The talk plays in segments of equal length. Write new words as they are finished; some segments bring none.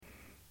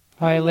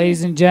Hi,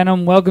 ladies and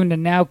gentlemen. Welcome to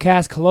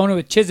Nowcast Kelowna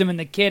with Chisholm and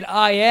the Kid.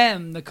 I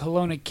am the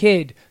Kelowna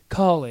Kid,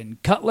 Colin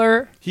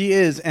Cutler. He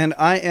is, and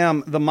I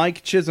am the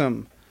Mike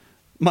Chisholm.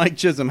 Mike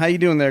Chisholm. How you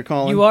doing there,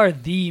 Colin? You are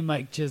the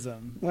Mike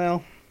Chisholm.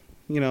 Well,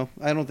 you know,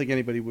 I don't think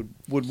anybody would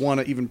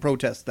want to even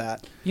protest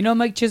that. You know,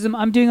 Mike Chisholm,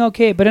 I'm doing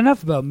okay, but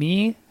enough about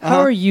me. How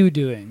are you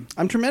doing?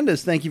 I'm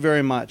tremendous. Thank you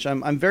very much.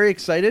 I'm very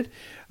excited.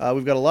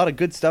 We've got a lot of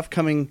good stuff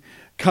coming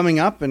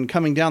up and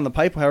coming down the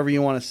pipe, however you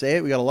want to say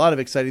it. We got a lot of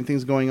exciting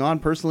things going on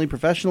personally,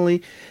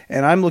 professionally,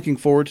 and I'm looking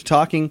forward to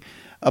talking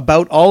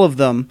about all of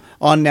them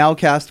on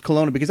Nowcast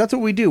Kelowna, because that's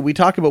what we do. We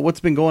talk about what's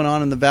been going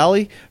on in the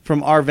Valley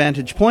from our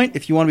vantage point.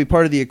 If you want to be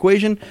part of the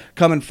equation,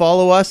 come and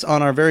follow us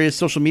on our various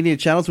social media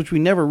channels, which we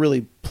never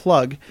really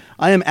plug.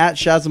 I am at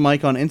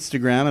Shazamike on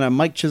Instagram, and I'm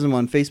Mike Chisholm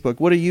on Facebook.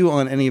 What are you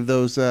on any of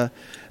those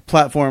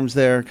platforms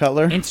there,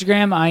 Cutler?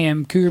 Instagram, I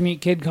am Cougar Meat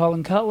Kid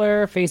Colin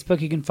Cutler.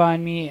 Facebook, you can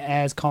find me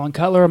as Colin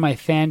Cutler. My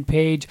fan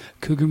page,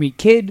 Cougar Meat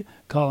Kid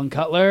Colin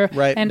Cutler.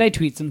 Right. And I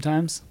tweet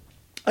sometimes.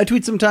 I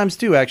tweet sometimes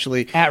too,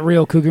 actually. At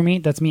Real Cougar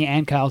Meat. That's me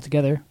and Kyle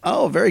together.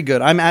 Oh, very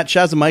good. I'm at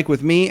Shazamike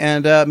with me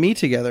and me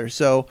together.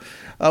 So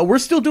we're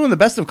still doing the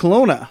best of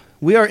Kelowna.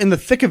 We are in the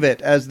thick of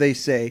it, as they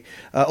say.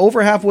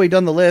 Over halfway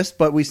done the list,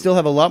 but we still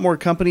have a lot more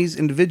companies,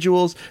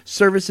 individuals,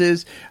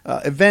 services,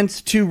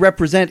 events to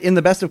represent in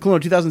the best of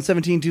Kelowna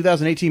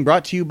 2017-2018,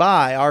 brought to you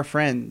by our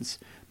friends,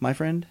 my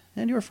friend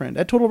and your friend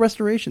at Total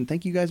Restoration.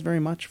 Thank you guys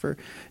very much for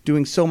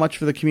doing so much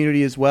for the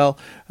community as well.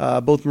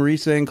 Both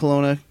Marisa in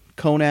Kelowna,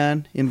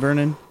 Conan in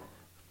Vernon.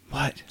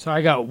 What? So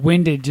I got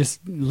winded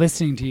just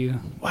listening to you.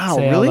 Wow,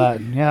 say really? all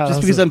that. Yeah, just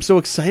because I'm so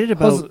excited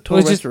about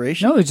Total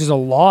Restoration? No, it's just a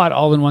lot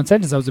all in one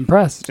sentence. I was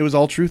impressed. It was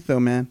all truth,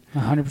 though, man.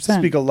 100%.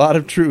 Speak a lot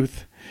of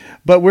truth.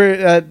 But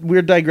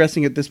we're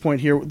digressing at this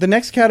point here. The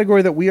next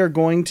category that we are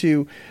going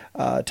to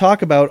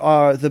talk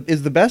about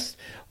is the best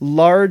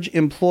large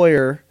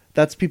employer.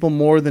 That's people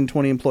more than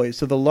 20 employees.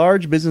 So the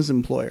large business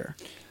employer.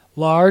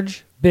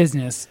 Large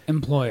business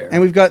employer.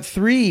 And we've got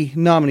 3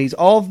 nominees,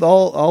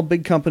 all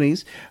big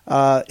companies.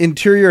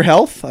 Interior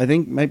Health, I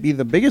think, might be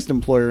the biggest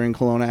employer in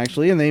Kelowna,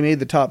 actually, and they made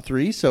the top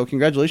 3. So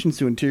congratulations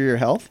to Interior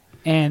Health.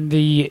 And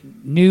the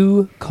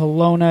new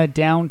Kelowna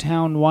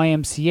downtown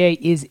YMCA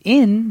is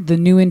in the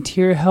new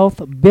Interior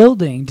Health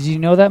building. Did you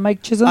know that,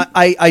 Mike Chisholm?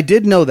 I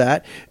did know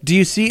that. Do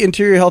you see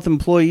Interior Health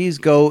employees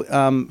go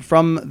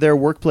from their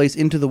workplace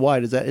into the Y?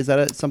 Is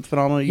that some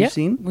phenomenon you've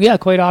seen? Yeah,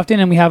 quite often.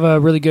 And we have a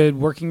really good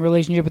working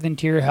relationship with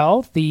Interior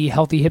Health. The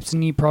Healthy Hips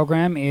and Knee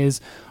program is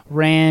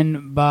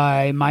ran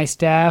by my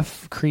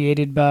staff,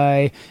 created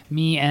by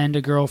me and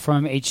a girl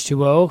from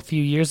H2O a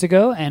few years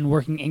ago, and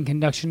working in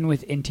conjunction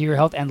with Interior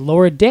Health and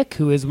Laura Dick,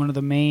 who is one of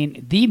the main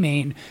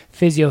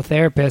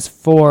physiotherapists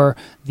for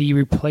the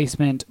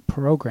replacement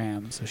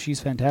program. So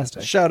she's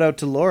fantastic. Shout out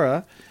to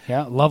Laura.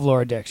 Yeah, love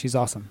Laura Dick. She's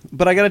awesome.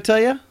 But I got to tell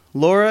you,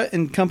 Laura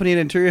and company at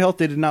Interior Health,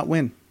 they did not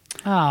win.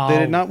 Oh. They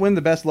did not win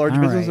the best large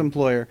business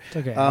employer.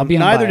 It's okay.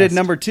 Neither did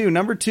number 2.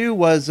 Number 2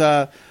 was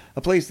a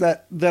place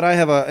that I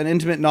have an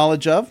intimate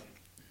knowledge of.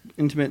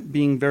 Intimate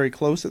being very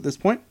close at this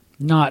point.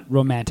 Not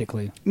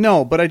romantically.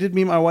 No, but I did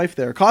meet my wife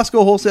there.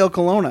 Costco Wholesale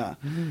Kelowna.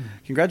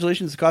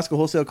 Congratulations to Costco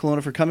Wholesale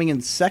Kelowna for coming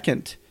in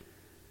second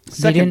place.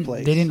 They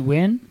didn't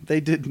win? They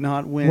did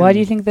not win. Why do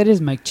you think that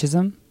is, Mike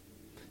Chisholm?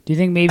 Do you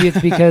think maybe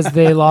it's because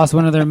they lost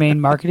one of their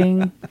main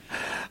marketing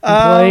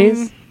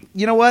employees?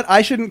 You know what?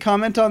 I shouldn't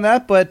comment on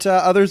that, but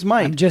others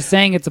might. I'm just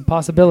saying it's a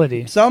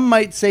possibility. Some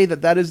might say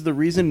that is the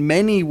reason.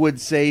 Many would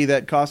say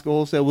that Costco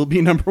Wholesale will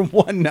be number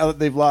 1 now that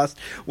they've lost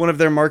one of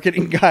their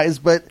marketing guys.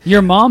 But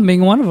your mom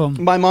being one of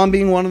them. My mom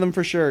being one of them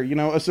for sure. You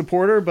know, a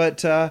supporter,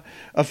 but a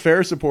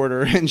fair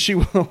supporter, and she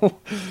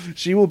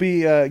will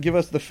be give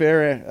us the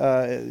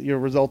fair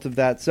result of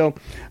that. So,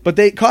 but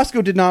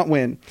Costco did not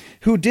win.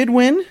 Who did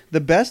win?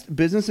 The best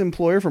business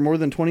employer for more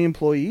than 20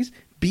 employees.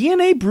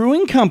 B&A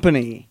Brewing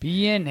Company.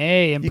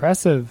 B&A,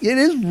 impressive. It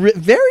is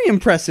very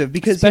impressive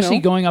because especially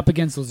going up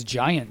against those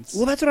giants.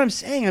 Well, that's what I'm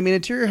saying. I mean,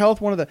 Interior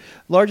Health, one of the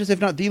largest, if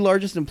not the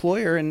largest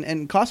employer,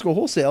 and Costco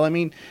Wholesale. I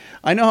mean,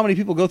 I know how many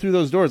people go through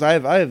those doors.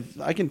 I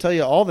can tell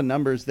you all the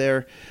numbers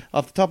there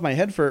off the top of my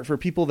head for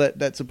people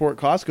that support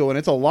Costco, and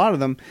it's a lot of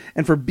them.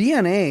 And for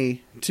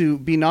B&A to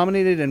be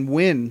nominated and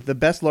win the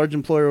best large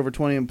employer over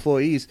 20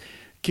 employees,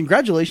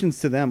 congratulations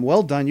to them.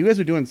 Well done. You guys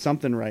are doing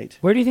something right.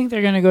 Where do you think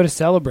they're going to go to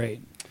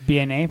celebrate?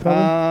 B&A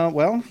probably?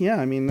 Well, yeah,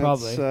 I mean,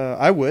 that's, probably.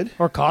 I would.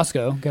 Or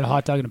Costco, get a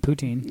hot dog and a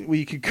poutine. Well,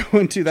 you could go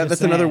into that.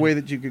 That's another way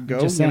that you could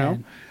go, you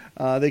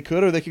know. They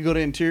could go to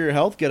Interior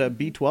Health, get a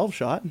B12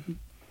 shot.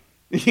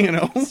 You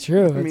know? It's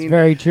true. It's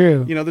very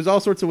true. You know, there's all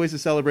sorts of ways to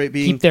celebrate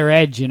being... Keep their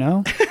edge, you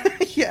know?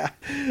 Yeah.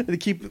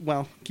 Keep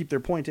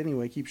their point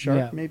anyway. Keep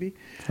sharp, maybe.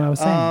 That's what I was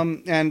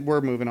saying. And we're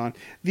moving on.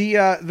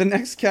 The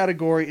next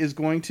category is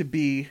going to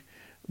be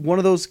one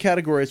of those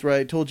categories where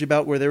I told you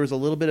about where there was a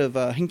little bit of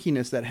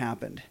hinkiness that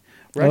happened.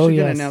 We're actually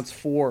going to announce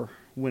 4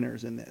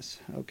 winners in this,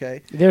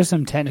 okay? There's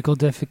some technical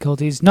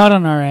difficulties. Not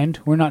on our end.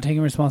 We're not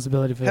taking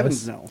responsibility for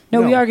Heavens this.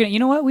 No, we are going to... You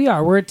know what? We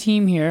are. We're a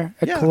team here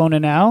at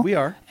Kelowna now. We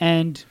are.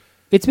 And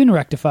it's been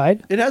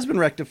rectified. It has been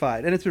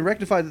rectified. And it's been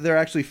rectified that there are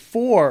actually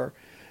 4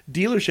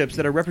 dealerships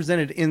that are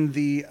represented in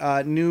the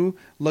new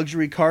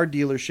luxury car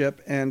dealership,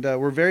 and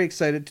we're very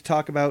excited to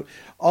talk about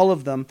all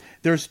of them.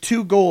 There's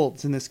 2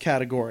 golds in this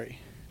category.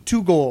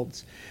 2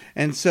 golds.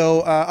 And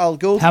so I'll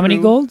go How many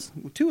golds?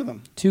 2 of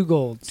them. 2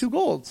 golds. 2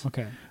 golds.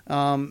 Okay.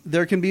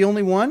 There can be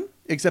only 1,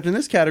 except in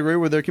this category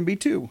where there can be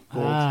 2 golds.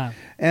 Ah.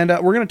 And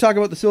we're going to talk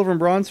about the silver and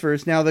bronze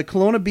first. Now, the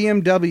Kelowna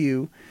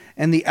BMW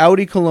and the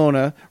Audi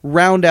Kelowna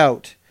round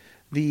out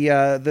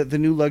the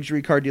new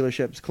luxury car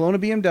dealerships. Kelowna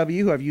BMW,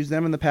 who I've used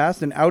them in the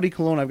past, and Audi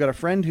Kelowna, I've got a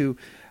friend who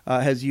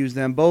has used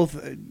them.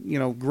 Both,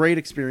 great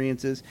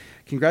experiences.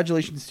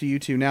 Congratulations to you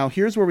two. Now,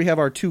 here's where we have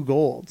our 2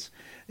 golds.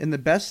 In the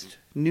best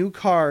new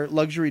car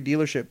luxury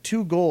dealership,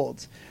 2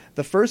 golds.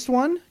 The first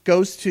one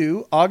goes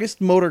to August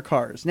Motor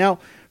Cars. Now,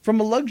 from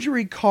a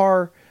luxury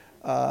car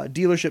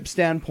dealership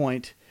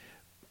standpoint,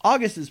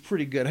 August is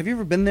pretty good. Have you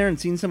ever been there and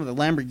seen some of the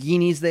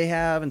Lamborghinis they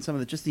have and some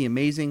of just the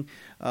amazing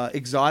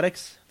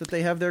exotics that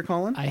they have there,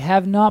 Colin? I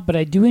have not, but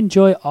I do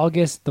enjoy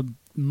August the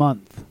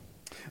month.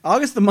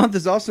 August the month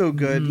is also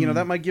good.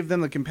 That might give them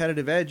the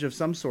competitive edge of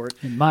some sort.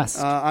 It must.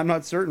 I'm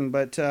not certain,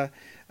 but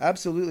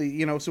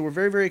absolutely. So we're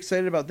very, very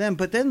excited about them.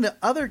 But then the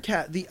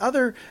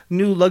other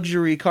new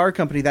luxury car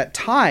company that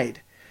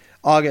tied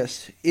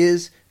August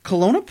is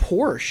Kelowna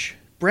Porsche.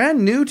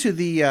 Brand new to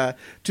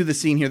the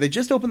scene here. They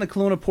just opened the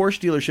Kelowna Porsche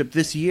dealership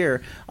this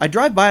year. I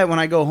drive by it when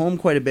I go home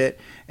quite a bit,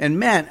 and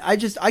man, I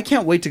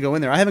can't wait to go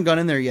in there. I haven't gone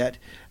in there yet.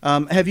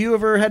 Have you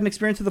ever had an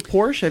experience with a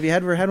Porsche? Have you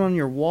ever had one on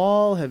your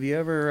wall? Have you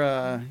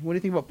ever? What do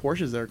you think about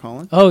Porsches there,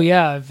 Colin? Oh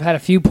yeah, I've had a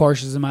few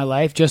Porsches in my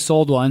life. Just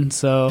sold one,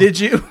 so did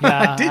you?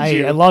 Yeah, Did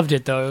you? I loved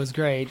it though. It was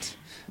great.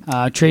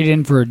 Traded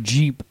in for a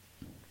Jeep.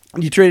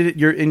 You traded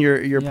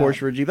your Porsche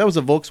for a Jeep. That was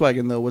a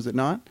Volkswagen though, was it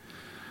not?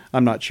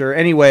 I'm not sure.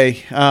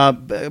 Anyway, I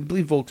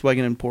believe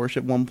Volkswagen and Porsche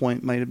at one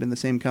point might have been the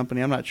same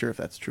company. I'm not sure if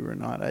that's true or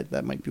not.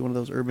 That might be one of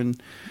those urban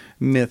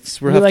myths.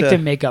 We like to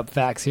make up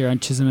facts here on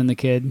Chisholm and the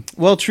Kid.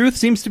 Well, truth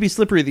seems to be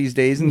slippery these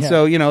days, and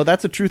so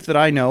that's a truth that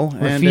I know.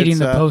 We're feeding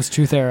the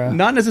post-truth era.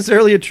 Not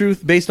necessarily a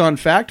truth based on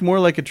fact, more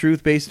like a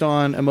truth based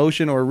on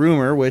emotion or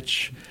rumor,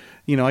 which...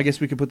 I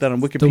guess we could put that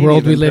on Wikipedia. The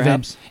world we live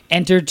perhaps. in.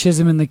 Enter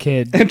Chisholm and the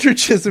Kid. Enter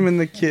Chisholm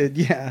and the Kid,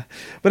 yeah.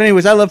 But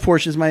anyways, I love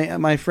Porsches.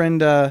 My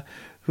friend...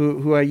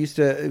 Who used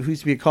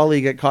to be a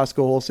colleague at Costco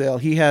Wholesale.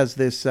 He has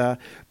this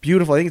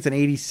beautiful, I think it's an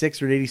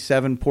 86 or an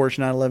 87 Porsche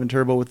 911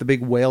 Turbo with the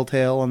big whale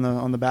tail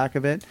on the back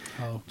of it.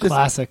 Oh,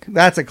 classic.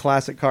 That's a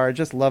classic car. I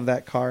just love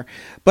that car.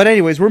 But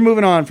anyways, we're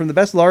moving on from the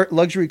best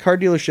luxury car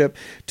dealership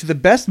to the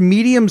best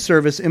medium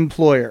service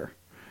employer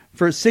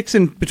for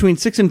between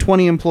 6 and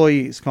 20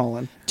 employees,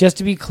 Colin. Just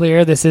to be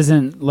clear, this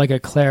isn't like a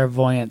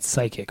clairvoyant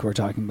psychic we're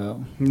talking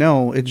about.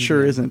 No, it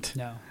sure isn't.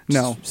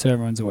 No, so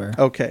everyone's aware.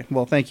 Okay,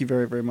 well, thank you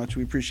very, very much.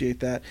 We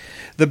appreciate that.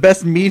 The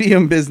best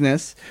medium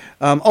business,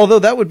 although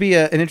that would be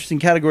an interesting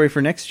category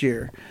for next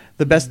year.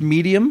 The best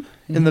medium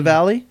in the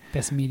Valley.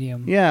 Best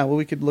medium. Yeah, well,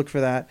 we could look for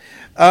that.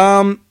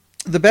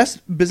 The best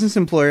business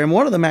employer, and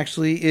one of them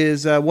actually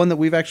is one that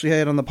we've actually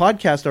had on the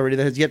podcast already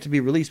that has yet to be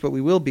released, but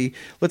we will be.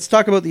 Let's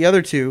talk about the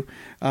other 2,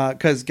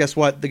 because guess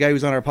what? The guy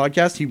who's on our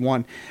podcast, he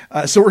won.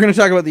 So we're going to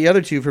talk about the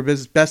other 2 for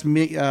best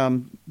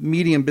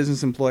medium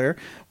business employer.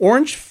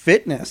 Orange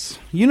Fitness.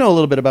 You know a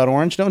little bit about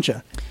Orange, don't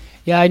you?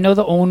 Yeah, I know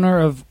the owner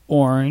of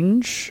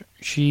Orange.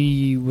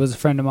 She was a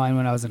friend of mine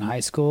when I was in high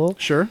school.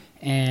 Sure.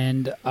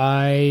 And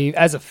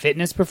as a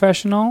fitness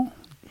professional,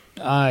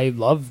 I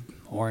love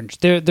Orange.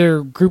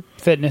 They're group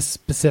fitness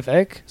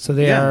specific, so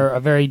they are a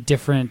very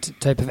different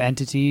type of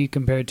entity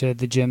compared to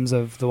the gyms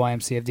of the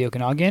YMCA of the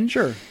Okanagan.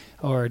 Sure.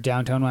 Or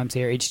downtown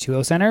YMCA or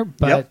H2O Center.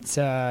 But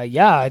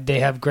they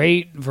have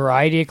great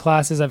variety of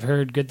classes. I've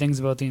heard good things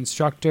about the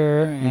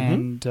instructor,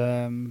 and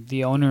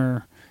the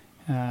owner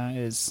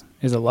is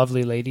a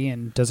lovely lady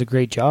and does a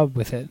great job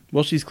with it.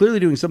 Well, she's clearly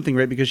doing something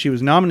right because she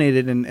was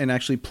nominated and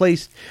actually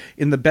placed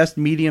in the best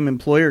medium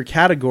employer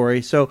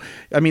category. So,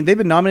 I mean, they've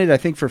been nominated, I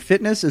think, for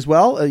fitness as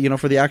well,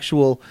 for the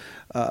actual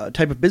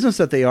type of business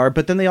that they are.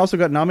 But then they also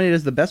got nominated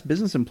as the best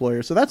business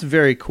employer. So that's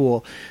very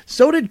cool.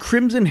 So did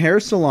Crimson Hair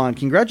Salon.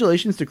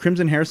 Congratulations to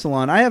Crimson Hair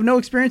Salon. I have no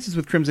experiences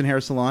with Crimson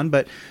Hair Salon,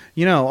 but,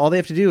 all they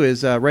have to do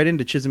is write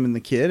into Chisholm and the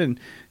Kid, and,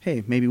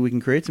 hey, maybe we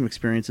can create some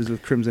experiences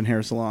with Crimson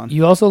Hair Salon.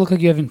 You also look like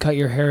you haven't cut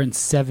your hair in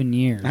 7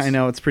 years. I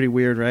know, it's pretty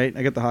weird, right?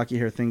 I got the hockey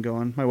hair thing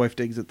going. My wife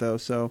digs it, though,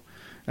 so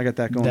I got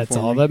that going for me. That's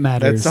all that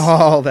matters. That's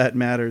all that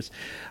matters.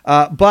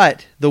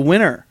 But the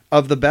winner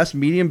of the best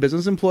medium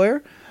business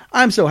employer,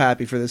 I'm so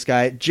happy for this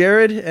guy.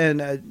 Jared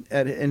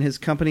and his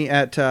company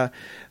at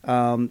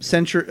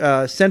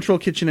Central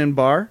Kitchen and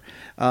Bar.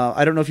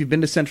 I don't know if you've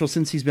been to Central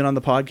since he's been on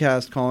the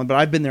podcast, Colin, but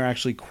I've been there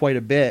actually quite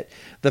a bit.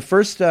 The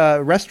first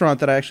restaurant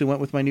that I actually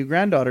went with my new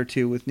granddaughter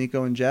to, with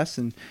Nico and Jess,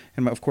 and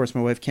of course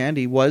my wife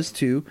Candy, was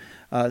to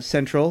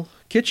Central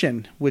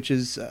Kitchen, which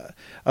is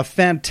a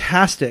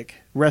fantastic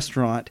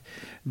restaurant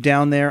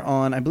down there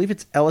on, I believe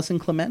it's Ellis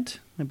and Clement.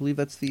 I believe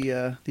that's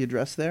the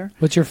address there.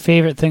 What's your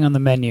favorite thing on the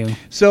menu?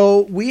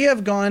 So we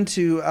have gone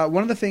to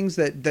one of the things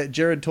that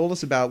Jared told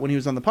us about when he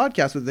was on the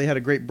podcast was they had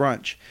a great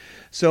brunch.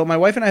 So my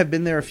wife and I have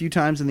been there a few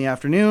times in the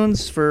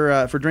afternoons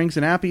for drinks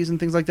and appies and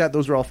things like that.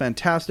 Those were all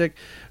fantastic.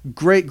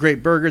 Great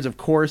burgers, of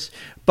course.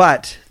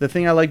 But the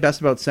thing I like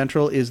best about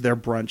Central is their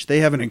brunch. They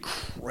have an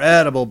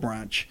incredible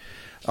brunch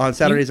on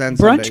Saturdays and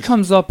Sundays. Brunch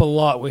comes up a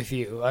lot with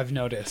you, I've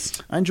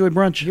noticed. I enjoy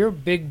brunch. You're a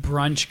big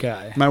brunch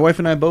guy. My wife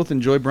and I both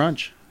enjoy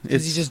brunch.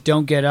 Because you just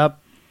don't get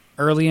up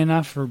early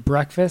enough for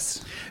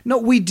breakfast? No,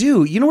 we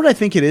do. You know what I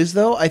think it is,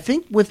 though? I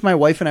think with my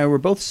wife and I, we're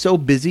both so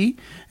busy,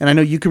 and I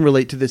know you can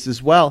relate to this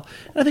as well.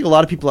 And I think a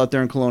lot of people out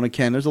there in Kelowna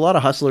can. There's a lot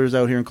of hustlers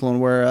out here in Kelowna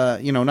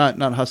where,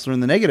 not hustler in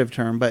the negative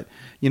term, but,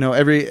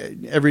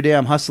 every day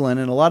I'm hustling,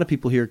 and a lot of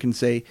people here can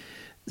say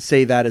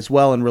that as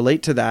well and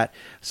relate to that.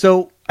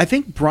 So I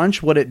think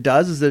brunch, what it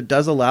does is it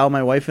does allow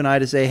my wife and I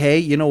to say, hey,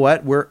 you know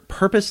what? We're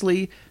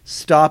purposely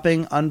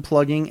stopping,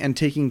 unplugging, and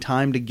taking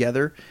time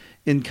together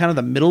in kind of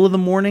the middle of the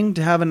morning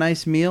to have a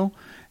nice meal.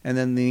 And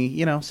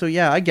then so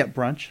yeah, I get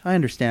brunch. I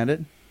understand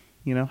it.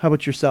 How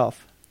about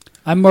yourself?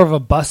 I'm more of a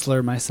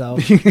bustler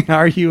myself.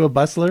 Are you a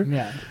bustler?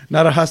 Yeah.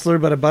 Not a hustler,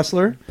 but a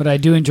bustler? But I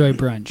do enjoy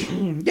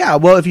brunch. Yeah,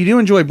 well, if you do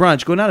enjoy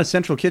brunch, going down to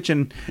Central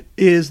Kitchen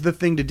is the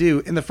thing to do.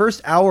 In the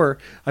first hour,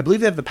 I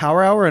believe they have the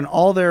power hour and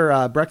all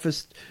their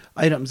breakfast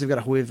items. They've got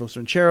a huevos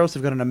rancheros.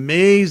 They've got an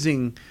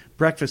amazing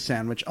breakfast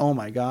sandwich. Oh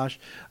my gosh.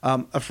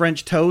 A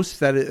French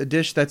toast, a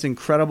dish that's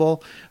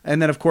incredible.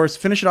 And then, of course,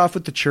 finish it off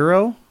with the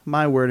churro.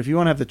 My word, if you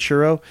want to have the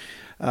churro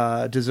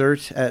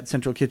dessert at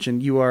Central Kitchen,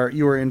 you are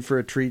in for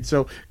a treat.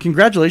 So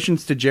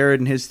congratulations to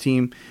Jared and his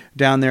team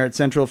down there at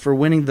Central for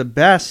winning the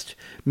best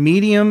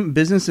medium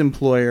business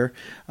employer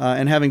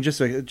and having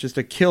just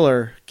a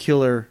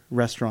killer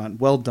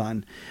restaurant. Well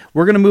done.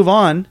 We're going to move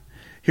on.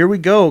 Here we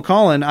go,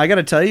 Colin. I got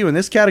to tell you, in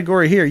this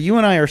category here, you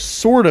and I are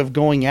sort of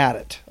going at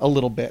it a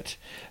little bit.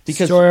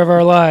 Story of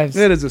our lives.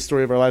 It is a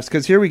story of our lives.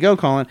 Because here we go,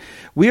 Colin.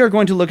 We are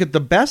going to look at the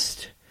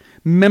best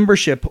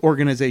membership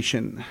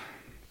organization.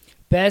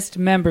 Best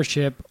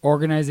membership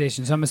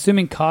organization. So I'm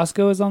assuming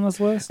Costco is on this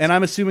list? And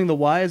I'm assuming the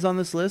Y is on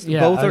this list.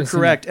 Yeah, both are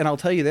correct. And I'll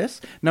tell you this.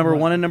 Number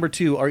 1 and number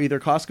 2 are either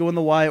Costco and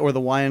the Y or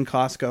the Y and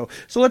Costco.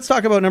 So let's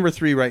talk about number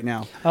 3 right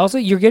now. Also,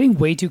 you're getting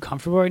way too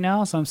comfortable right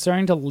now, so I'm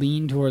starting to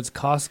lean towards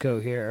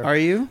Costco here. Are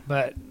you?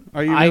 But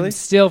are you really? I'm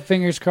still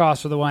fingers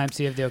crossed for the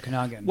YMCA of the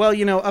Okanagan. Well,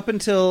 up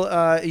until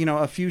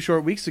a few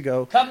short weeks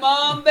ago, come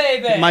on,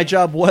 baby. My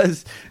job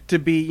was to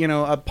be,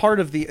 a part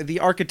of the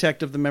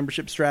architect of the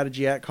membership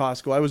strategy at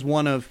Costco. I was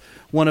one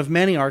of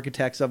many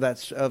architects of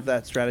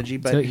that strategy.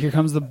 But so here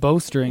comes the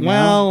bowstring.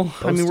 Well, now.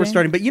 I mean, we're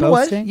starting. But you know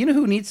what? You know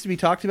who needs to be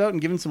talked about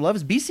and given some love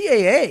is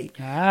BCAA.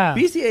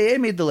 BCAA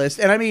made the list,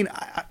 and I mean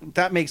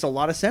that makes a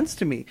lot of sense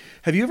to me.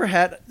 Have you ever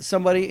had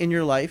somebody in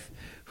your life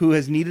who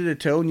has needed a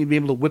tow and you'd be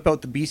able to whip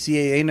out the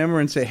BCAA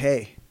number and say,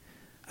 hey,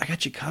 I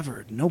got you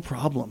covered, no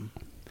problem?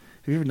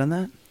 Have you ever done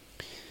that?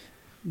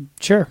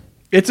 Sure.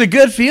 It's a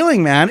good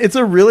feeling, man. It's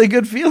a really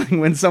good feeling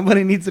when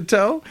somebody needs a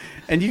tow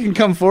and you can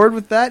come forward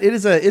with that.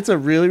 It's a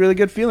really, really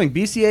good feeling.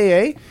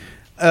 BCAA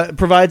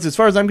provides, as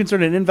far as I'm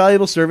concerned, an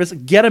invaluable service.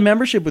 Get a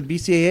membership with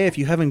BCAA if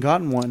you haven't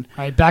gotten one.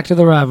 All right, back to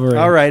the rivalry.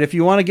 All right, if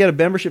you want to get a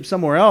membership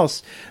somewhere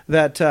else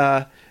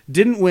that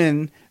didn't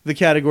win the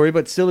category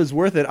but still is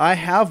worth it, I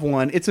have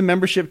one. It's a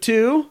membership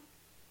to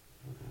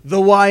the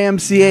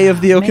YMCA of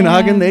the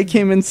Okanagan. Man. They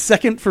came in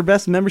second for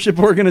best membership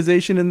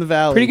organization in the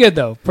Valley. Pretty good,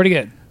 though. Pretty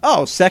good.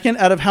 Oh, second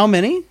out of how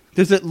many?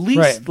 There's at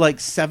least like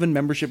 7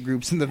 membership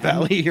groups in the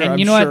Valley here, and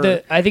you know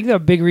what? I think the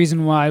big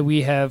reason why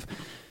we have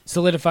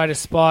solidified a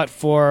spot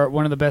for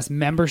one of the best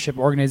membership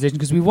organizations,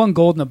 because we won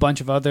gold in a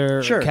bunch of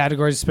other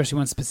categories, especially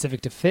one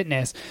specific to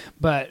fitness,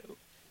 but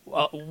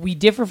we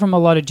differ from a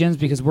lot of gyms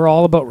because we're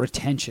all about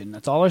retention.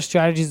 That's all our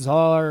strategies. It's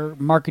all our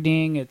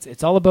marketing.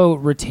 It's all about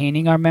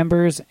retaining our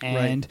members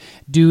and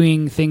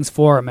doing things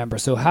for our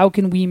members. So how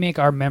can we make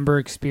our member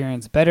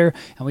experience better?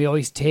 And we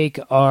always take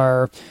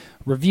our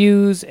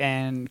reviews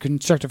and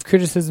constructive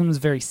criticisms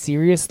very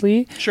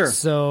seriously. Sure.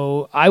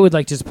 So I would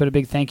like to just put a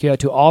big thank you out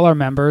to all our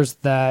members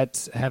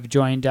that have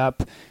joined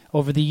up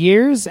over the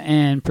years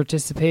and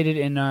participated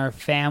in our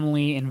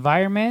family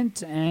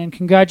environment. And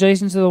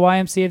congratulations to the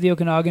YMCA of the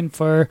Okanagan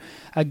for,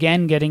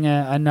 again, getting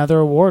another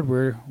award.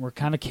 We're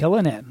kind of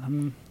killing it.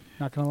 I'm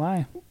not going to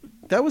lie.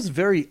 That was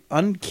very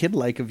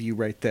unkid-like of you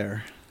right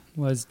there.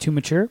 Was too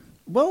mature?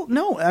 Well,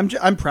 no,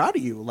 I'm proud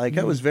of you. Like,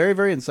 that was very,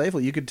 very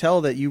insightful. You could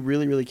tell that you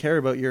really, really care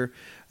about your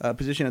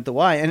position at the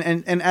Y.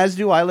 And as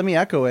do I. Let me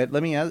echo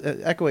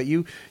it.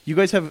 You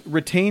guys have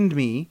retained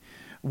me.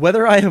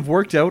 Whether I have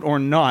worked out or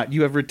not,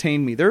 you have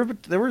retained me. There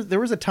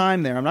was a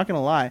time there, I'm not going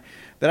to lie,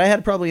 that I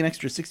had probably an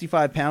extra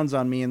 65 pounds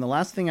on me, and the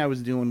last thing I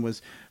was doing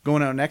was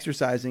going out and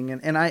exercising,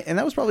 and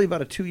that was probably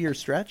about a 2-year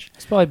stretch.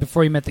 It's probably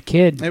before you met the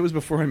kid. It was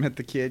before I met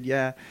the kid,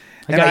 yeah.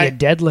 I got you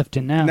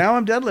deadlifting now. Now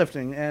I'm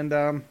deadlifting,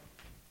 and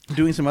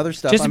doing some other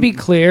stuff. Just to be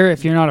clear,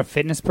 if you're not a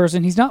fitness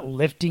person, he's not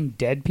lifting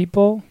dead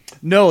people.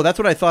 No, that's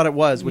what I thought it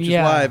was, which is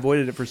why I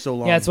avoided it for so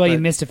long. Yeah, that's why you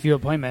missed a few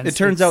appointments. It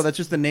turns out that's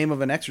just the name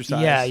of an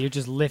exercise. Yeah, you're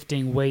just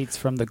lifting weights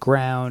from the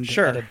ground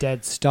at a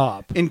dead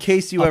stop. In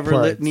case you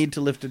ever need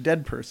to lift a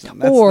dead person.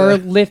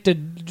 Lift a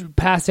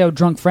passed-out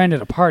drunk friend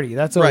at a party.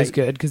 That's always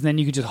good, because then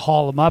you could just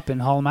haul them up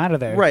and haul them out of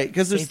there. Right,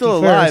 because they're still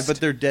alive, but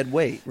they're dead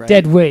weight, right?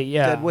 Dead weight,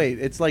 yeah. Dead weight.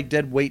 It's like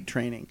dead weight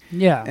training.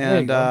 Yeah,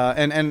 and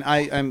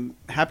I'm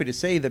happy to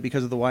say that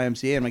because of the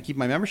YMCA and I keep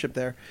my membership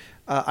there,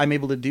 I'm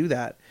able to do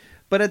that.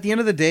 But at the end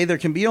of the day, there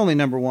can be only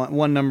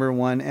one number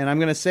one, and I'm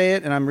going to say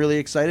it, and I'm really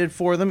excited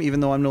for them, even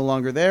though I'm no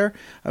longer there.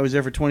 I was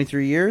there for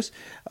 23 years.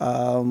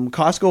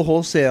 Costco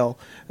Wholesale,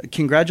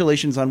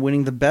 congratulations on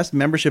winning the best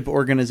membership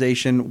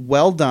organization.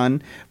 Well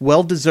done,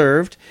 well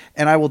deserved.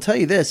 And I will tell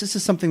you this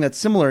is something that's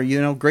similar.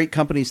 You know, great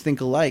companies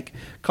think alike.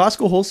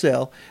 Costco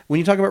Wholesale, when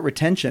you talk about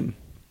retention,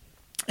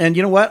 and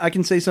you know what? I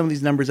can say some of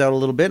these numbers out a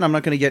little bit, and I'm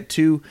not going to get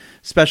too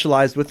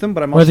specialized with them,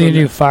 but I'm also... What are they going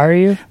to do, fire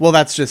you? Well,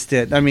 that's just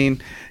it. I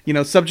mean, you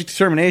know, subject to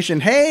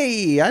termination.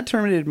 Hey, I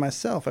terminated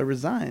myself. I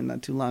resigned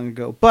not too long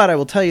ago. But I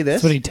will tell you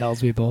this. That's what he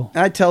tells people.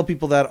 I tell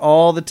people that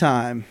all the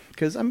time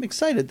because I'm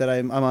excited that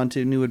I'm on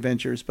to new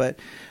adventures. But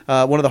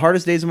one of the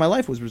hardest days of my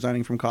life was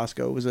resigning from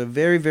Costco. It was a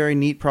very, very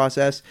neat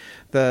process.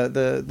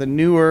 The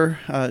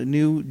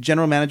new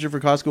general manager for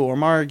Costco,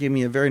 Omar, gave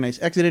me a very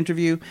nice exit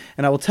interview.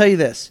 And I will tell you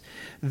this.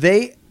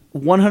 They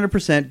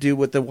 100% do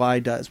what the Y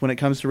does when it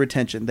comes to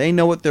retention. They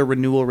know what their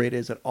renewal rate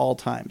is at all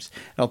times.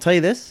 And I'll tell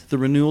you this, the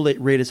renewal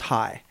rate is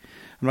high.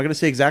 I'm not going to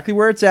say exactly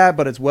where it's at,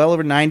 but it's well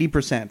over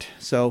 90%.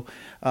 So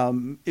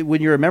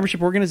when you're a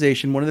membership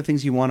organization, one of the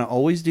things you want to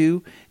always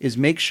do is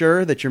make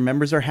sure that your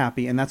members are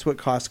happy, and that's what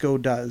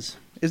Costco does.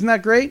 Isn't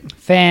that great?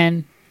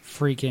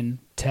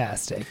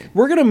 Fan-freaking-tastic.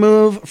 We're going to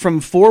move from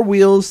 4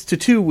 wheels to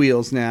 2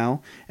 wheels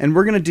now, and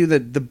we're going to do the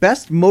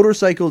best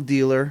motorcycle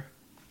dealer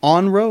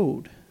on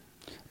road.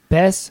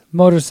 Best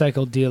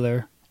motorcycle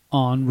dealer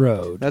on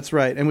road. That's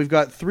right. And we've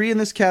got 3 in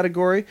this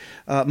category.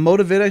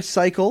 Motivita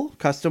Cycle,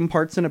 Custom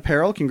Parts and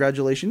Apparel.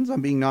 Congratulations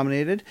on being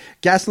nominated.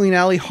 Gasoline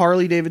Alley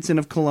Harley Davidson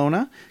of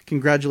Kelowna.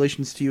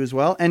 Congratulations to you as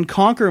well. And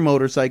Conquer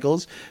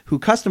Motorcycles, who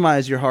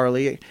customize your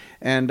Harley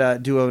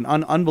and do an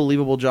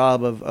unbelievable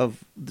job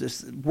of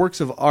this works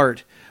of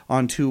art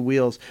on 2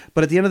 wheels.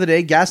 But at the end of the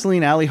day,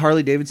 Gasoline Alley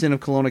Harley Davidson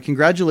of Kelowna,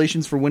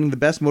 congratulations for winning the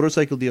best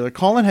motorcycle dealer.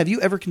 Colin, have you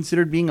ever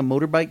considered being a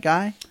motorbike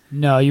guy?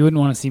 No, you wouldn't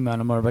want to see me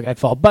on a motorbike. I'd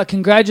fall. But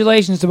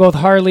congratulations to both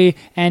Harley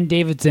and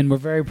Davidson. We're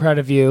very proud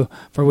of you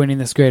for winning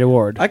this great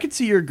award. I could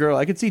see your girl.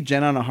 I could see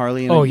Jen on a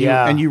Harley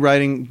and you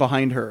riding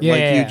behind her.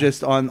 You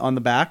just on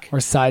the back. Or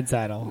side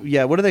saddle.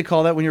 Yeah, what do they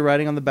call that when you're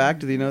riding on the back?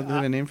 Do they know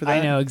the name for that?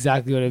 I know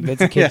exactly what it is.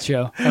 It's a kid's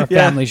show or a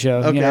family show.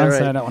 Okay, right.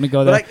 So I don't want to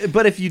go there.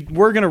 But if you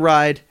were going to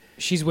ride...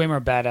 She's way more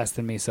badass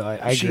than me, so I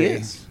agree. She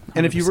is. 100%.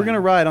 And if you were going to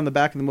ride on the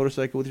back of the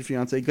motorcycle with your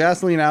fiancé,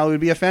 Gasoline Alley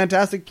would be a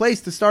fantastic place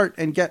to start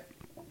and get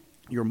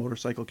your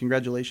motorcycle.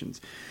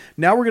 Congratulations.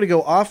 Now we're going to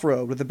go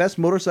off-road with the best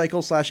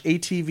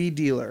motorcycle/ATV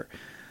dealer.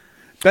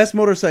 Best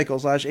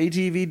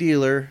motorcycle/ATV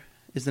dealer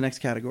is the next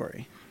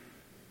category.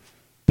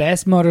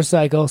 Best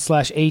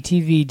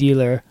motorcycle/ATV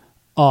dealer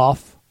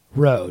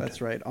off-road.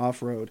 That's right,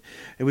 off-road.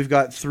 And we've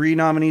got 3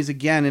 nominees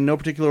again in no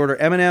particular order.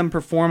 M&M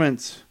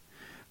Performance,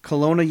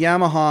 Kelowna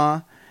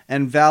Yamaha,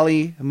 and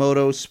Valley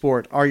Moto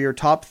Sport are your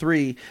top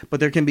 3,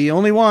 but there can be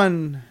only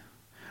one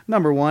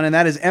number one, and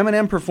that is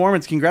M&M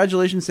Performance.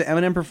 Congratulations to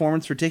M&M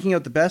Performance for taking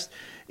out the best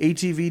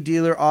ATV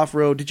dealer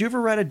off-road. Did you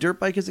ever ride a dirt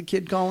bike as a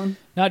kid, Colin?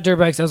 Not dirt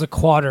bikes. I was a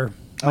quadder.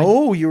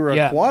 You were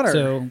a quadder.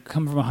 So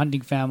come from a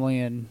hunting family,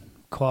 and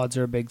quads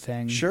are a big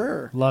thing.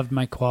 Sure. Loved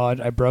my quad.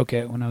 I broke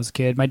it when I was a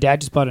kid. My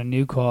dad just bought a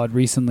new quad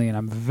recently, and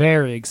I'm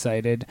very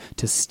excited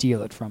to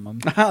steal it from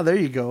him. Ah, there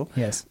you go.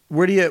 Yes.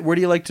 Where do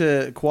you like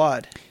to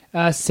quad?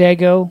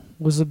 Sago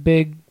was a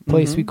big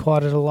place we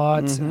quadded a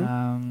lot.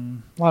 A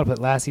lot of it,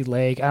 Lassie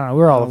Lake. I don't know.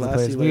 We're all over the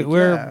place.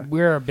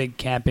 We're a big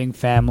camping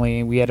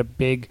family. We had a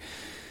big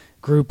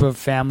group of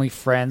family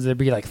friends. There'd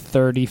be like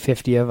 30,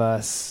 50 of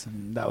us.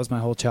 And that was my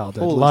whole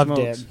childhood. Holy Loved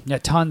smokes. it. Yeah,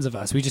 tons of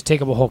us. We just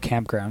take up a whole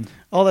campground.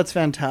 Oh, that's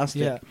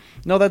fantastic. Yeah.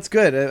 No, that's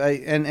good.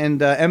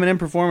 M&M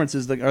Performance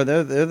is they're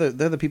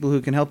the people who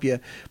can help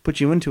you put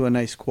you into a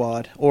nice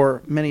quad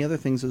or many other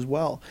things as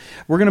well.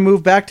 We're going to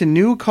move back to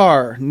new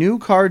car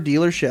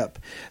dealership.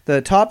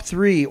 The top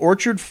 3: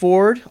 Orchard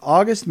Ford,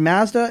 August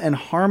Mazda, and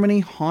Harmony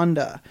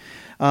Honda.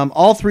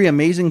 All 3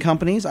 amazing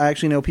companies. I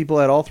actually know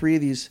people at all 3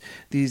 of these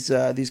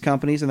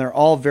companies, and they're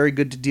all very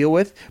good to deal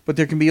with. But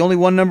there can be only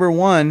one number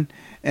one.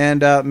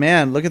 And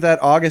man, look at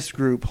that August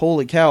group.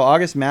 Holy cow.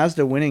 August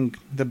Mazda winning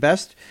the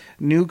best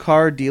new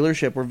car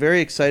dealership. We're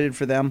very excited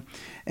for them.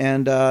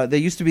 And they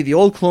used to be the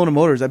old Kelowna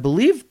Motors. I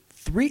believe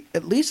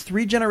at least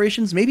 3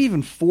 generations, maybe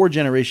even 4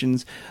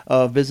 generations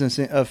of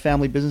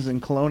family business in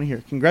Kelowna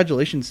here.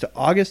 Congratulations to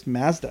August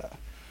Mazda.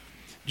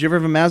 Did you ever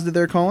have a Mazda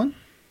there, Colin?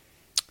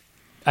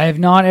 I have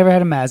not ever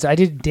had a Mazda. I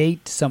did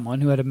date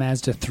someone who had a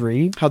Mazda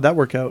 3. How'd that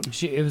work out?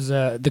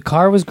 The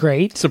car was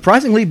great.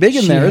 Surprisingly big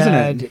in there,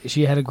 isn't it?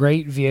 She had a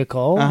great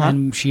vehicle,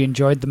 and she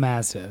enjoyed the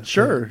Mazda.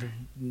 Sure.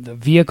 the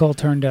vehicle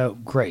turned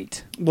out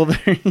great. Well,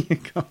 there you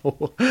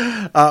go.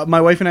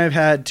 My wife and I have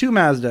had 2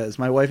 Mazdas.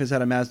 My wife has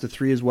had a Mazda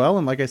 3 as well,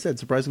 and like I said,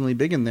 surprisingly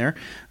big in there.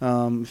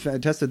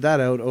 Tested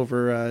that out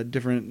over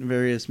different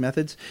various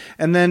methods.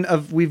 And then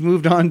we've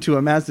moved on to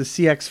a Mazda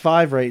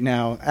CX-5 right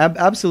now.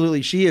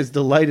 Absolutely, she is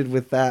delighted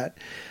with that.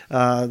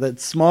 That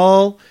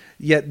small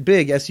yet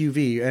big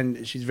SUV,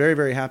 and she's very,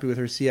 very happy with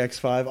her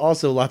CX-5.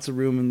 Also, lots of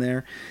room in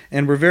there,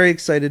 and we're very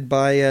excited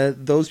by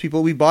those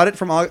people. We bought it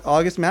from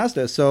August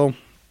Mazda, so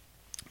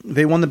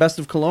they won the Best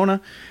of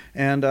Kelowna,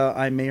 and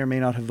I may or may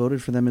not have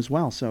voted for them as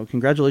well. So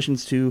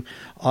congratulations to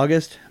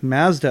August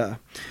Mazda.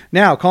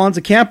 Now, Colin's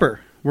a camper.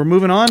 We're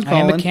moving on, Colin. I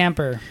am a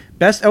camper.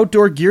 Best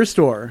outdoor gear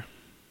store.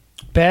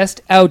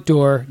 Best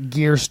outdoor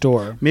gear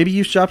store. Maybe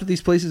you shopped at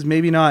these places,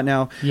 maybe not.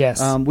 Now,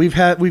 yes, we've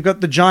got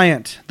the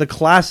Giant, the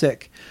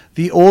Classic,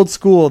 the Old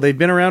School. They've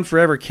been around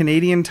forever.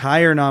 Canadian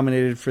Tire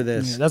nominated for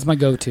this. Yeah, that's my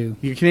go-to.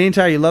 Your Canadian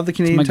Tire, you love the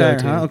Canadian Tire,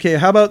 go-to. huh? Okay,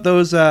 how about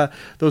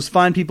those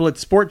fine people at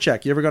Sport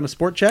Check? You ever gone to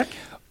Sport Check?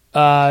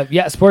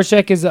 Yeah, Sports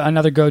Check is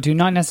another go-to.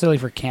 Not necessarily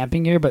for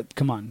camping gear, but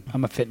come on,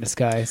 I'm a fitness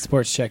guy.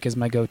 Sports Check is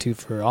my go-to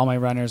for all my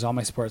runners, all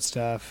my sports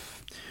stuff.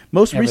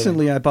 Most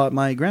recently, I bought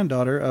my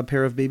granddaughter a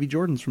pair of baby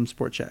Jordans from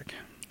Sport Check.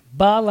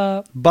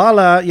 Bala.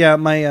 Yeah,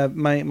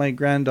 my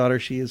granddaughter,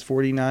 she is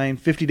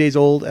 50 days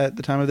old at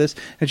the time of this,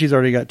 and she's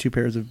already got 2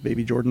 pairs of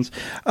baby Jordans.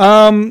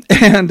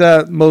 And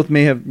both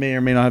may or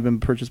may not have been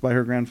purchased by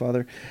her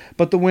grandfather.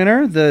 But the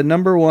winner, the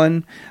number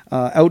 1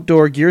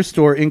 outdoor gear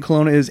store in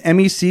Kelowna, is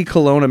MEC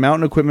Kelowna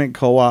Mountain Equipment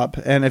Co-op.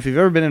 And if you've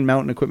ever been in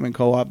Mountain Equipment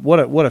Co-op,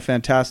 what a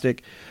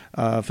fantastic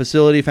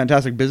facility,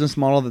 fantastic business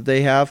model that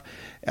they have.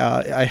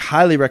 I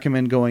highly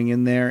recommend going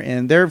in there,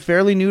 and they're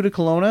fairly new to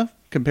Kelowna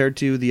compared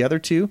to the other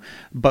 2,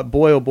 but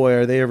boy, oh boy,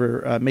 are they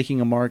ever making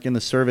a mark in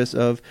the service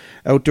of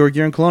outdoor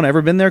gear in Kelowna.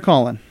 Ever been there,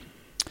 Colin?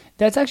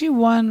 That's actually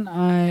one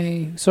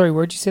Sorry,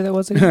 where'd you say that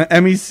was again?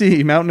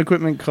 MEC, Mountain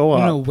Equipment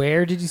Co-op. No,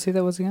 where did you say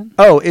that was again?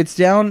 Oh, it's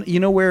down, you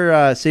know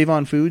where Save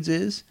On Foods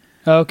is?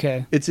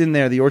 Okay. It's in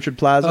there, the Orchard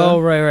Plaza. Oh,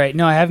 right.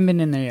 No, I haven't been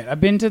in there yet.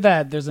 I've been to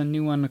that. There's a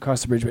new one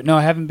across the bridge, but no,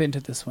 I haven't been to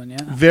this one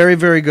yet. Very,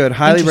 very good.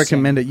 Highly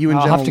recommend it. You and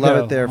Jen will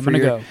love it there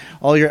for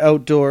all your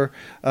outdoor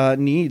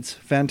needs.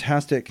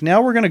 Fantastic.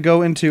 Now we're going to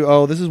go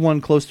into, this is one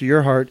close to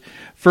your heart,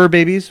 fur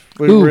babies.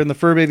 We're in the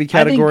fur baby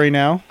category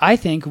now. I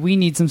think we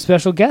need some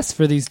special guests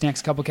for these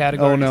next couple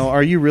categories. Oh, no.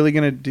 Are you really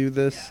going to do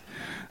this? Yeah.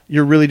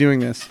 You're really doing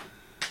this?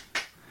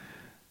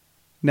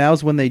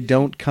 Now's when they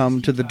don't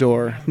come to the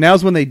door.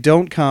 Now's when they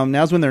don't come.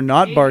 Now's when they're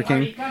not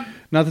barking.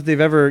 Not that they've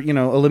ever,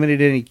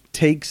 eliminated any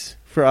takes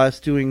for us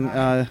doing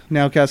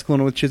Nowcast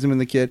Kelowna with Chisholm and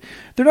the Kid.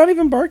 They're not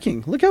even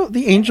barking. Look out,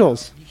 the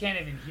angels. You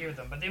can't even hear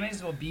them, but they may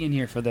as well be in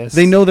here for this.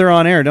 They know they're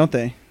on air, don't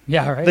they?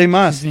 Yeah, right. They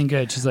must. She's being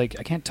good. She's like,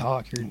 I can't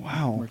talk. You're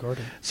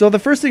recording. So the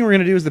first thing we're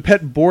going to do is the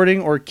pet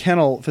boarding or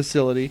kennel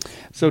facility.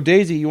 So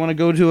Daisy, you want to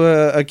go to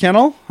a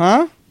kennel?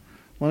 Huh?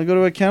 Want to go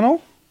to a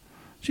kennel?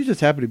 She's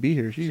just happy to be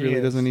here. She really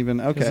doesn't even...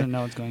 Okay. Doesn't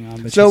know what's going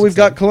on. But so we've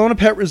got Kelowna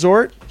Pet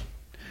Resort,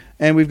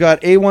 and we've got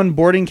A1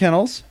 Boarding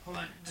Kennels. Hold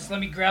on. Just let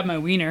me grab my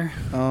wiener.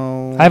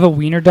 Oh. I have a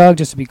wiener dog,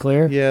 just to be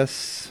clear.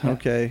 Yes. Yeah.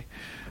 Okay.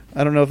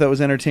 I don't know if that was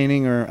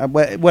entertaining or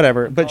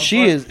whatever. But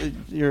she is...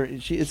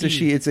 It's a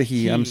she. It's a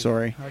he. I'm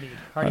sorry.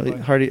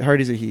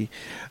 Hardy's a he.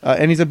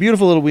 And he's a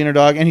beautiful little wiener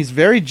dog, and he's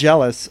very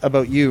jealous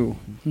about you.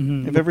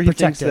 Mm-hmm. If ever he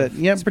thinks that...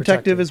 Yeah,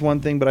 protective is one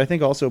thing, but I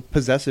think also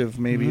possessive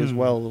maybe as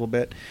well a little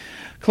bit.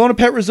 Kelowna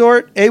Pet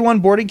Resort,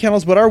 A1 Boarding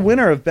Kennels, but our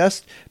winner of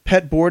Best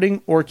Pet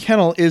Boarding or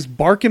Kennel is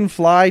Bark and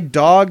Fly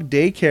Dog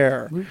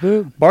Daycare.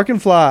 Woo-hoo. Bark and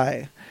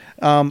Fly.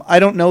 I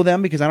don't know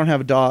them because I don't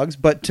have dogs,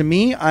 but to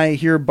me, I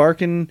hear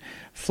Bark and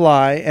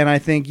Fly, and I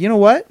think, you know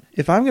what?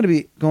 If I'm going to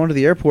be going to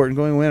the airport and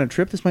going away on a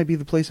trip, this might be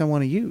the place I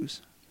want to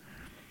use.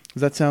 Does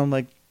that sound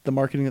like the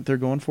marketing that they're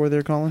going for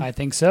there, Colin? I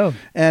think so.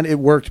 And it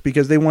worked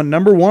because they won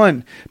number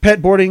 1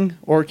 pet boarding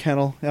or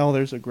kennel. Oh,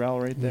 there's a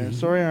growl right there. Mm-hmm.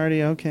 Sorry,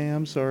 Artie. Okay,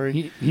 I'm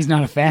sorry. He's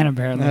not a fan,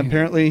 apparently.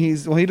 Apparently, he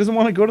doesn't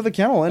want to go to the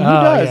kennel. And who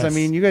does? Yes. I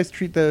mean, you guys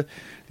treat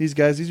these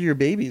guys, these are your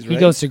babies, right? He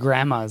goes to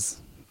grandma's.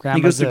 He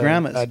goes to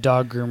grandma's. A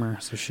dog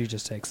groomer, so she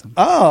just takes them.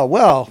 Oh,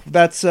 well,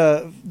 that's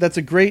a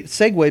great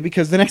segue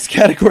because the next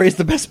category is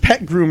the best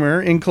pet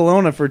groomer in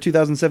Kelowna for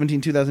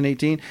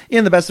 2017-2018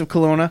 in the Best of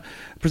Kelowna,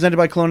 presented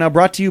by Kelowna, now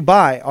brought to you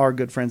by our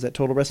good friends at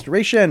Total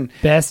Restoration.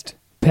 Best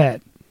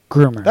pet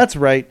groomer. That's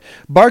right.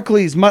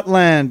 Barclays,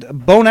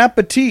 Muttland, Bon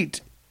Appetit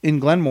in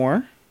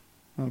Glenmore.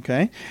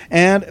 Okay.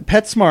 And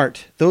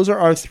PetSmart. Those are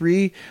our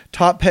 3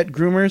 top pet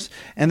groomers,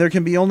 and there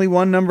can be only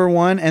one number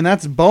 1, and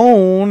that's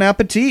Bon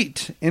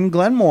Appetit in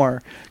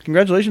Glenmore.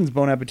 Congratulations,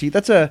 Bon Appetit.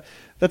 That's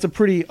a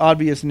pretty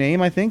obvious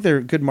name, I think.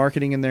 They're good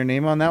marketing in their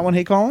name on that one.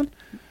 Hey, Colin?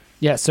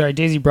 Yeah, sorry.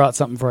 Daisy brought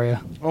something for you.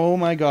 Oh,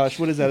 my gosh.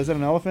 What is that? Is that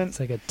an elephant? It's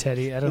like a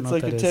teddy. I don't know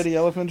what that is. It's like a teddy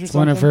elephant or it's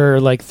something? One of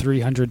her,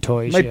 300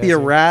 toys. Might be a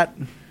rat.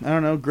 I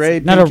don't know.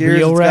 Gray, not pink a ears.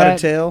 real It's rat. got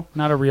a tail.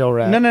 Not a real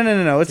rat.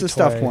 No. It's a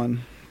stuffed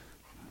one.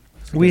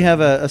 We have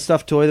a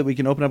stuffed toy that we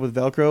can open up with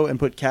Velcro and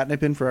put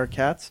catnip in for our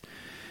cats.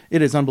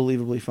 It is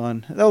unbelievably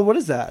fun. Oh, what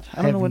is that?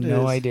 I don't know what it is. I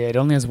have no idea. It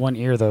only has one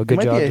ear, though.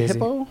 Good job, Daisy. It might be a Daisy.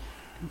 hippo.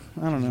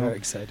 I don't know. Very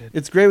excited.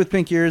 It's great with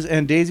pink ears,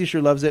 and Daisy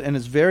sure loves it and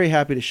is very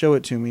happy to show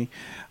it to me.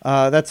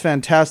 That's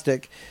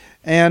fantastic.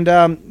 And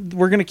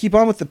we're going to keep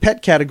on with the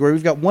pet category.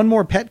 We've got one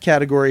more pet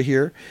category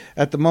here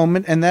at the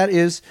moment, and that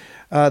is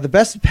the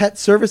best pet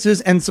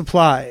services and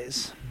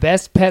supplies.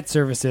 Best pet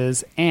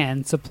services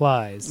and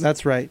supplies.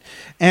 That's right.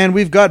 And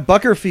we've got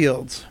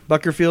Buckerfield's.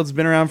 Buckerfield's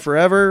been around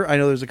forever. I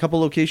know there's a couple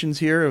locations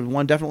here,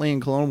 one definitely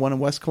in Kelowna, one in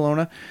West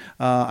Kelowna.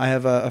 I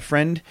have a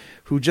friend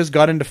who just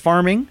got into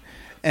farming,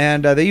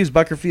 and they use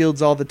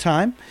Buckerfield's all the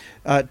time.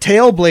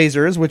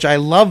 Tailblazers, which I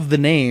love the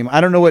name.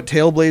 I don't know what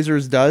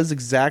Tailblazers does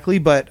exactly,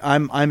 but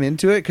I'm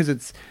into it because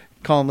it's,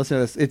 Colin, listen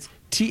to this. It's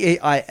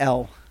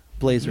TAIL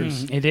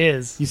Blazers. It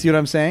is. You see what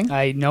I'm saying?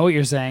 I know what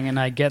you're saying, and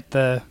I get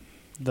the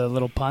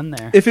little pun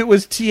there. If it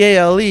was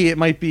TALE, it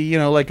might be,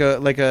 like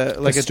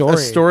a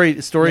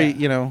story,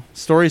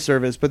 story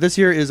service. But this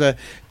here is a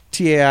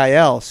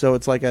TAIL, so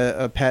it's like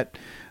a pet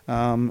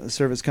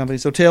service company.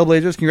 So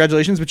Tailblazers,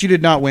 congratulations, but you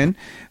did not win.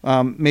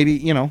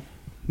 Maybe,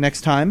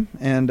 next time,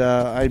 and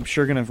I'm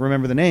sure going to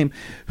remember the name.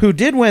 Who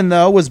did win,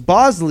 though, was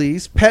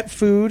Bosley's Pet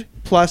Food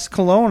Plus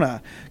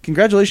Kelowna.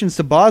 Congratulations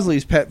to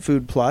Bosley's Pet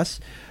Food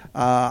Plus.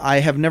 I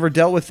have never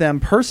dealt with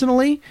them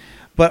personally,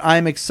 but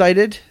I'm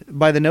excited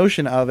by the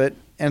notion of it.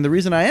 And the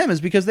reason I am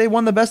is because they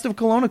won the Best of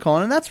Kelowna,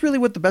 Colin, and that's really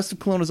what the Best of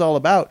Kelowna is all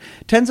about.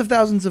 Tens of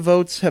thousands of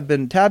votes have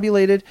been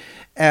tabulated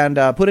and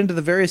put into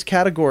the various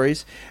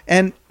categories,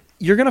 and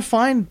you're going to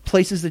find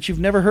places that you've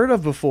never heard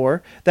of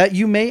before that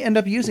you may end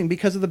up using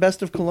because of the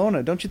Best of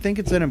Kelowna. Don't you think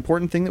it's an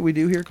important thing that we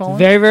do here, Colin?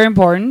 Very, very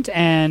important.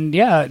 And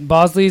yeah,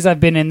 Bosley's, I've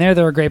been in there.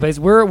 They're a great place.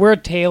 We're a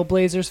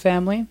Tailblazers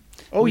family.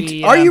 Oh,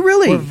 are you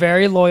really? We're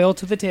very loyal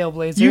to the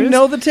Tailblazers. You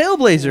know the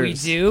Tailblazers. We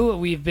do.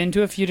 We've been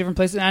to a few different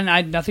places,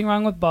 and nothing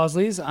wrong with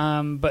Bosley's,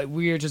 but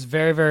we are just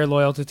very, very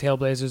loyal to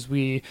Tailblazers.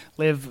 We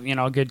live,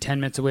 a good 10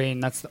 minutes away,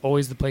 and that's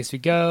always the place we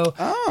go.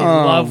 Oh. They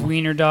love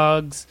wiener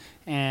dogs,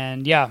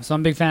 and yeah, so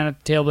I'm a big fan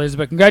of Tailblazers.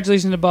 But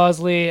congratulations to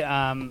Bosley.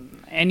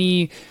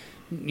 Any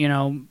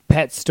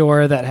pet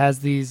store that has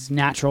these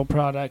natural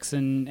products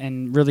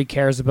and really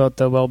cares about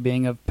the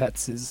well-being of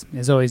pets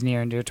is always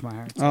near and dear to my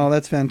heart. So. Oh,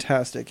 that's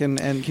fantastic. And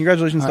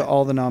congratulations to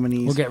all the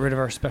nominees. We'll get rid of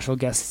our special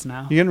guests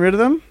now. You getting rid of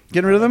them?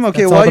 Getting rid of them?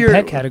 Okay, that's all the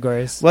pet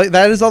categories. Well,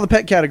 that is all the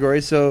pet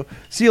categories. So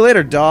see you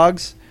later,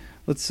 dogs.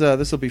 Let's.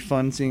 This will be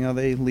fun seeing how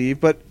they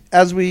leave. But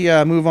as we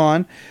move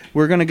on,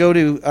 we're going to go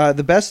to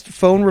the best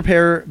phone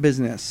repair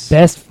business.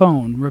 Best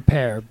phone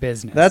repair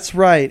business. That's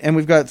right. And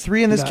we've got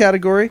 3 in this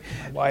category.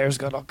 My wires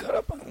got all cut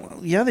up. Well,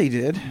 yeah, they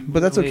did.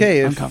 But that's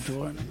okay.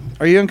 Uncomfortable.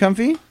 Are you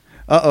uncomfy?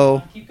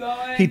 Uh-oh. Keep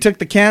going. He took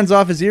the cans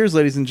off his ears,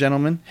 ladies and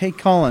gentlemen. Hey,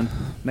 Colin.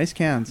 Nice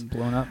cans.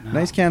 Blown up now.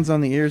 Nice cans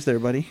on the ears there,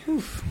 buddy.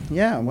 Oof.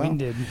 Yeah, well.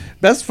 Winded.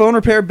 Best phone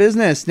repair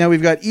business. Now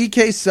we've got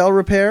EK Cell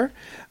Repair.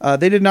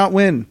 They did not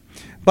win,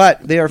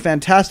 but they are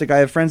fantastic. I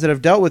have friends that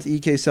have dealt with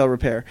EK Cell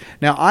Repair.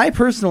 Now, I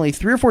personally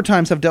 3 or 4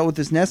 times have dealt with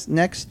this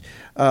next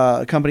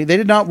company. They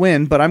did not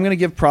win, but I'm going to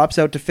give props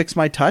out to Fix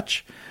My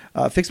Touch.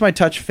 Fix My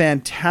Touch,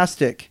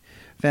 fantastic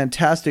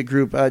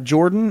group.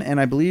 Jordan and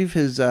I believe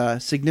his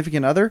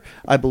significant other,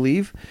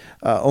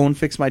 own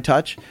Fix My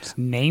Touch. Just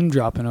name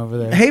dropping over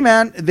there. Hey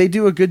man, they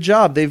do a good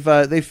job.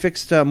 They've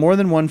fixed more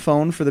than one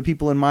phone for the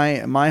people in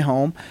my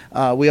home.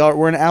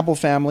 We're an Apple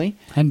family.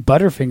 And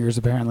Butterfingers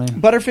apparently.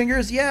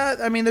 Butterfingers, yeah.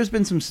 I mean, there's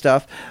been some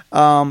stuff,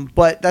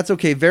 but that's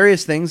okay.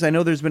 Various things. I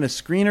know there's been a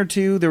screen or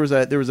two. There was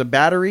a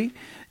battery.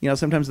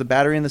 Sometimes the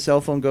battery in the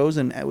cell phone goes,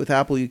 and with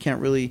Apple you can't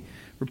really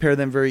repair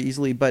them very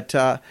easily, but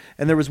and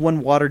there was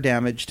one water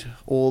damaged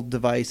old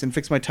device, and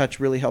Fix My Touch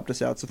really helped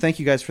us out, so thank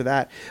you guys for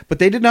that. But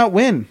they did not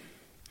win.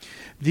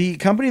 The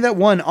company that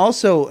won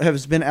also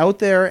has been out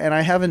there, and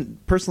I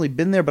haven't personally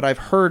been there, but I've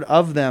heard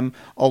of them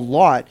a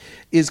lot,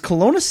 is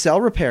Kelowna Cell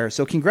Repair.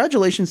 So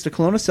congratulations to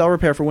Kelowna Cell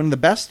Repair for winning the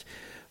best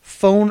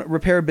phone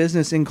repair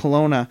business in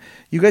Kelowna.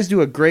 You guys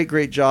do a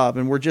great job,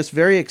 and we're just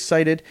very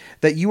excited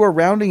that you are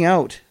rounding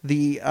out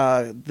the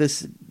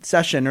this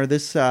session or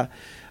this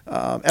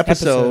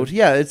episode.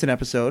 Yeah, it's an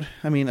episode.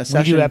 I mean, a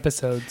session. We do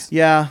episodes.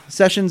 Yeah,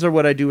 sessions are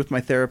what I do with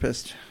my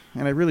therapist,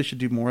 and I really should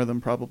do more of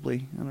them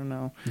probably. I don't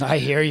know. I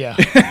hear you.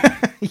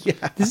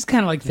 Yeah. This is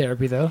kind of like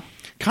therapy, though.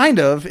 Kind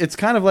of. It's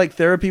kind of like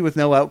therapy with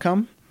no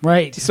outcome.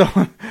 Right. So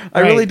I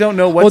really don't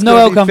know what's no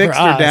going to outcome be fixed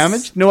for or us.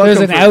 damaged. No There's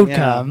outcome an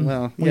outcome. Yeah,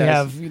 well, we yes.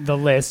 have the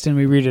list and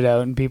we read it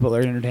out and people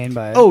are entertained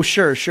by it. Oh,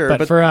 sure.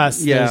 But for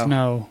us, there's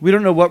no... We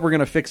don't know what we're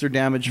going to fix or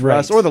damage for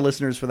us or the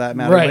listeners for that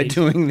matter by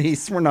doing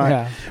these. We're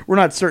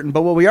not certain.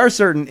 But what we are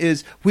certain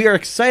is we are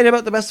excited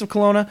about the Best of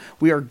Kelowna.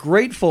 We are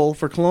grateful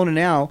for Kelowna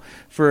Now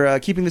for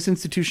keeping this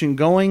institution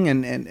going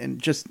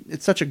and just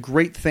it's such a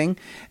great thing.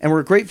 And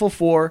we're grateful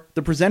for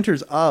the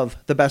presenters of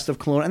the Best of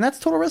Kelowna. And that's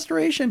Total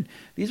Restoration.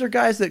 These are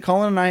guys that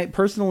Colin and I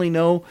personally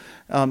know.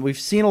 We've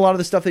seen a lot of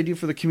the stuff they do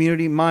for the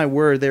community. My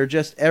word, they're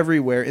just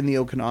everywhere in the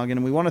Okanagan.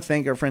 And we want to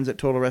thank our friends at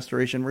Total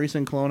Restoration, Marisa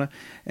in Kelowna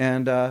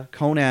and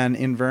Conan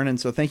in Vernon.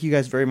 So thank you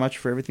guys very much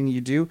for everything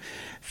you do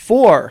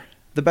for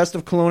the Best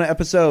of Kelowna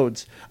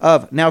episodes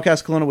of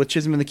Nowcast Kelowna with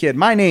Chisholm and the Kid.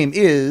 My name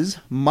is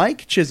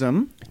Mike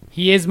Chisholm.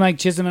 He is Mike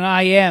Chisholm, and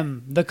I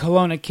am the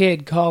Kelowna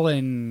Kid,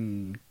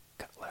 Colin.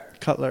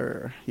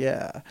 Cutler.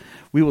 Yeah.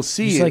 We will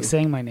see you. you. Like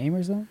saying my name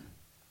or something?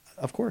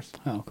 Of course.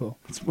 Oh, cool.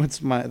 It's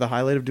the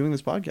highlight of doing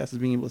this podcast is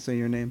being able to say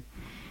your name.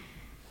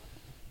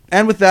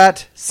 And with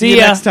that, see you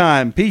ya. next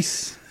time.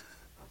 Peace.